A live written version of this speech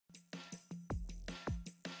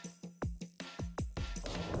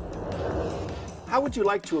How would you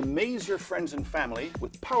like to amaze your friends and family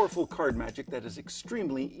with powerful card magic that is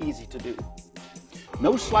extremely easy to do?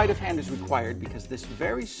 No sleight of hand is required because this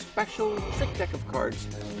very special trick deck of cards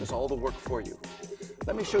does all the work for you.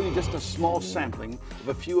 Let me show you just a small sampling of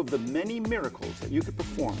a few of the many miracles that you could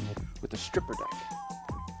perform with the stripper deck.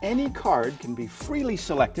 Any card can be freely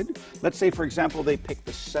selected. Let's say, for example, they pick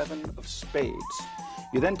the 7 of spades.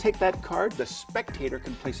 You then take that card, the spectator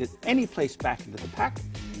can place it any place back into the pack,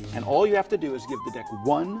 and all you have to do is give the deck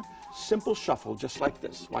one simple shuffle just like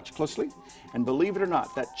this. Watch closely, and believe it or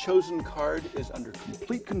not, that chosen card is under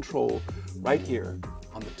complete control right here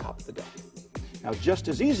on the top of the deck. Now, just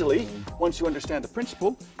as easily, once you understand the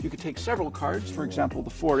principle, you could take several cards, for example, the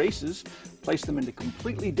 4 aces, place them into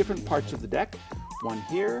completely different parts of the deck, one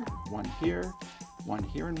here, one here, one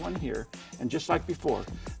here, and one here, and just like before,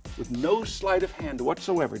 with no sleight of hand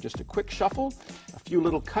whatsoever, just a quick shuffle, a few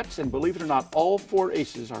little cuts, and believe it or not, all 4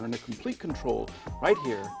 aces are under complete control right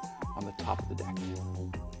here on the top of the deck.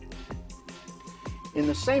 In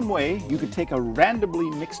the same way, you could take a randomly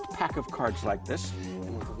mixed pack of cards like this,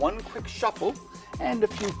 and with one quick shuffle and a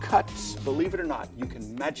few cuts, believe it or not, you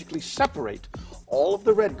can magically separate all of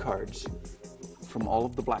the red cards from all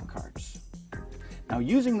of the black cards. Now,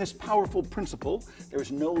 using this powerful principle, there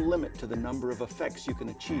is no limit to the number of effects you can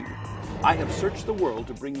achieve. I have searched the world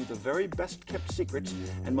to bring you the very best kept secrets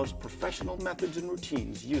and most professional methods and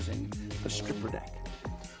routines using the stripper deck.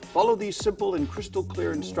 Follow these simple and crystal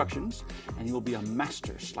clear instructions and you will be a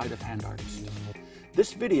master sleight of hand artist.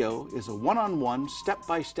 This video is a one-on-one,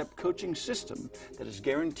 step-by-step coaching system that is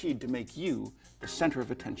guaranteed to make you the center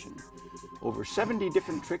of attention. Over 70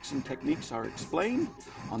 different tricks and techniques are explained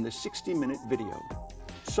on this 60-minute video.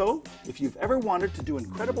 So, if you've ever wanted to do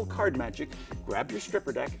incredible card magic, grab your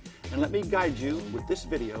stripper deck and let me guide you with this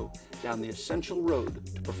video down the essential road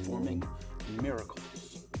to performing miracles.